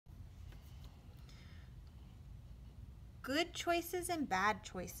good choices and bad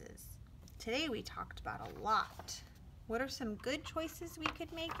choices. Today we talked about a lot. What are some good choices we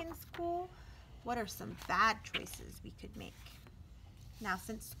could make in school? What are some bad choices we could make? Now,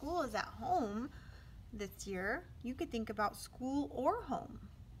 since school is at home this year, you could think about school or home.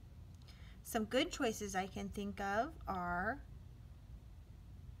 Some good choices I can think of are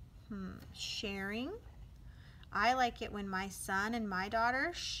sharing. I like it when my son and my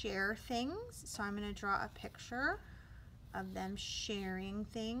daughter share things, so I'm going to draw a picture of them sharing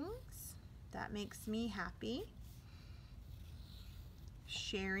things. That makes me happy.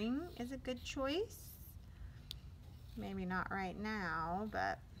 Sharing is a good choice. Maybe not right now,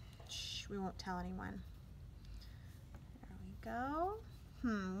 but we won't tell anyone. There we go.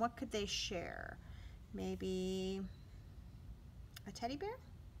 What could they share? Maybe a teddy bear?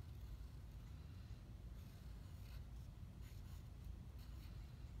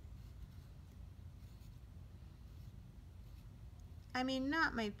 I mean,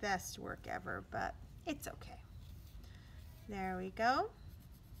 not my best work ever, but it's okay. There we go.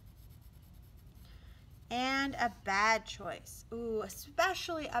 And a bad choice. Ooh,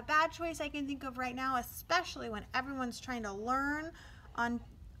 especially a bad choice I can think of right now, especially when everyone's trying to learn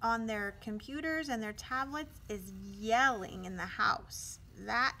on their computers and their tablets, is yelling in the house.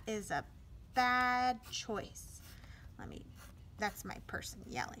 That is a bad choice. That's my person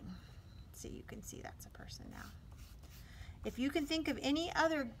yelling. So you can see that's a person now. If you can think of any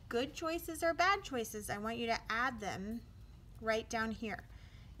other good choices or bad choices, I want you to add them right down here.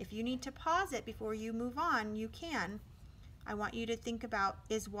 If you need to pause it before you move on, you can. I want you to think about,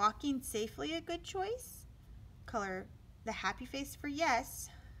 is walking safely a good choice? Color the happy face for yes,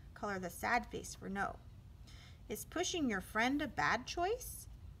 color the sad face for no. Is pushing your friend a bad choice?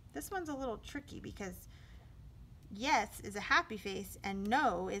 This one's a little tricky because yes is a happy face and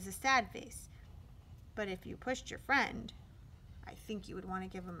no is a sad face. But if you pushed your friend, I think you would want to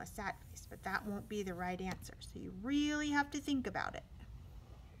give them a sad face, but that won't be the right answer. So you really have to think about it.